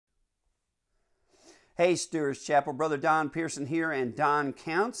Hey, Stewart's Chapel. Brother Don Pierson here and Don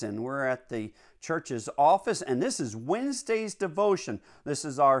Counts, and we're at the church's office, and this is Wednesday's devotion. This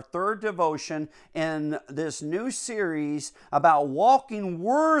is our third devotion in this new series about walking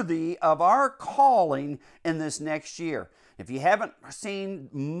worthy of our calling in this next year. If you haven't seen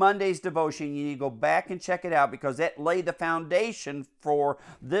Monday's devotion, you need to go back and check it out because that laid the foundation for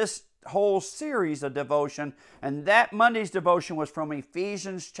this whole series of devotion. And that Monday's devotion was from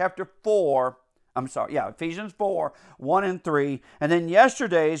Ephesians 4, 1 and 3. And then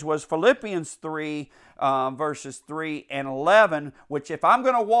yesterday's was Philippians 3, verses 3 and 11, which if I'm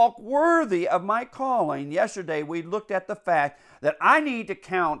going to walk worthy of my calling, yesterday we looked at the fact that I need to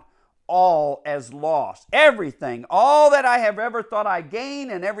count all as lost. Everything, all that I have ever thought I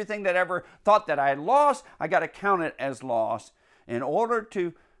gained and everything that I ever thought that I had lost, I got to count it as lost in order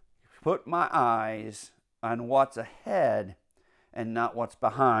to put my eyes on what's ahead and not what's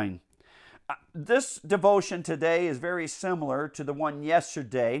behind. This devotion today is very similar to the one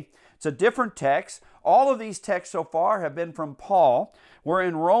yesterday. It's a different text. All of these texts so far have been from Paul. We're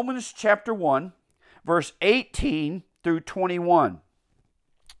in Romans chapter 1, verse 18 through 21.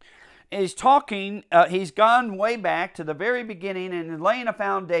 He's talking, he's gone way back to the very beginning and laying a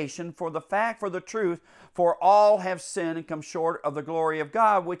foundation for the truth, for all have sinned and come short of the glory of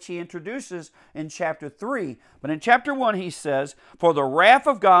God, which he introduces in chapter 3. But in chapter 1 he says, "For the wrath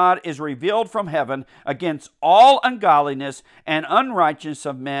of God is revealed from heaven against all ungodliness and unrighteousness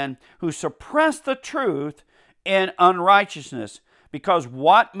of men who suppress the truth in unrighteousness. Because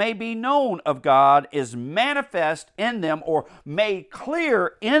what may be known of God is manifest in them," or made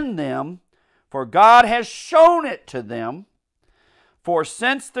clear in them, "for God has shown it to them. For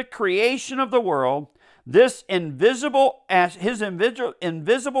since the creation of the world, his invisible attributes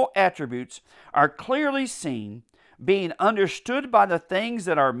are clearly seen, being understood by the things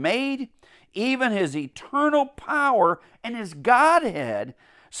that are made, even his eternal power and his Godhead,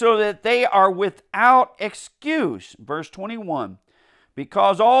 so that they are without excuse." Verse 21.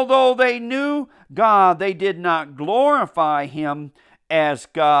 "Because although they knew God, they did not glorify him as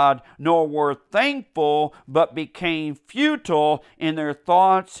God, nor were thankful, but became futile in their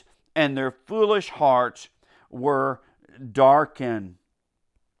thoughts, and their foolish hearts were darkened."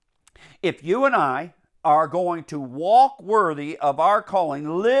 If you and I are going to walk worthy of our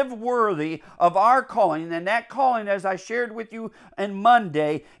calling, live worthy of our calling, and that calling, as I shared with you on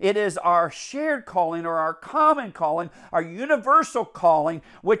Monday, it is our shared calling or our common calling, our universal calling,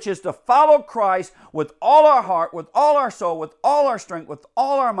 which is to follow Christ with all our heart, with all our soul, with all our strength, with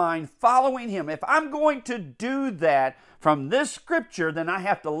all our mind, following him. If I'm going to do that from this scripture, then I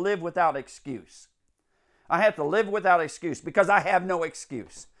have to live without excuse. I have to live without excuse because I have no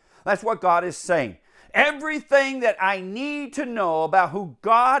excuse. That's what God is saying. Everything that I need to know about who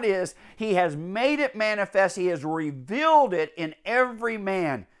God is, he has made it manifest. He has revealed it in every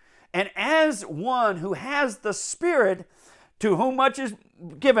man. And as one who has the Spirit, to whom much is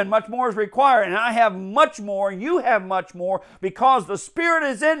given, much more is required. And I have much more, you have much more. Because the Spirit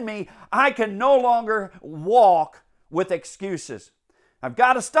is in me, I can no longer walk with excuses. I've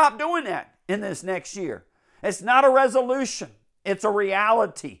got to stop doing that in this next year. It's not a resolution. It's a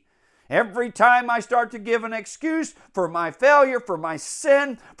reality. Every time I start to give an excuse for my failure, for my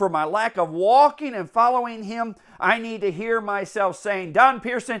sin, for my lack of walking and following him, I need to hear myself saying, "Don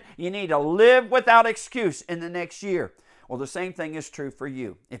Pierson, you need to live without excuse in the next year." Well, the same thing is true for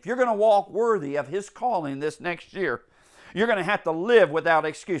you. If you're going to walk worthy of his calling this next year, you're going to have to live without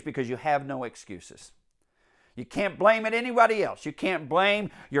excuse because you have no excuses. You can't blame it anybody else. You can't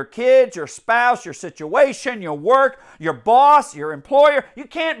blame your kids, your spouse, your situation, your work, your boss, your employer. You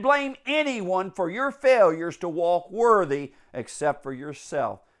can't blame anyone for your failures to walk worthy except for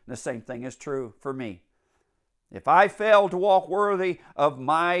yourself. And the same thing is true for me. If I fail to walk worthy of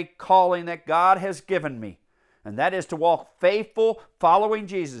my calling that God has given me, and that is to walk faithful following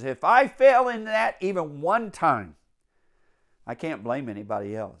Jesus, if I fail in that even one time, I can't blame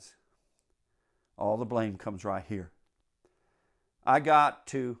anybody else. All the blame comes right here. I got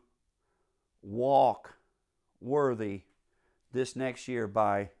to walk worthy this next year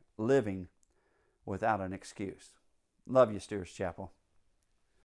by living without an excuse. Love you, Stewart's Chapel.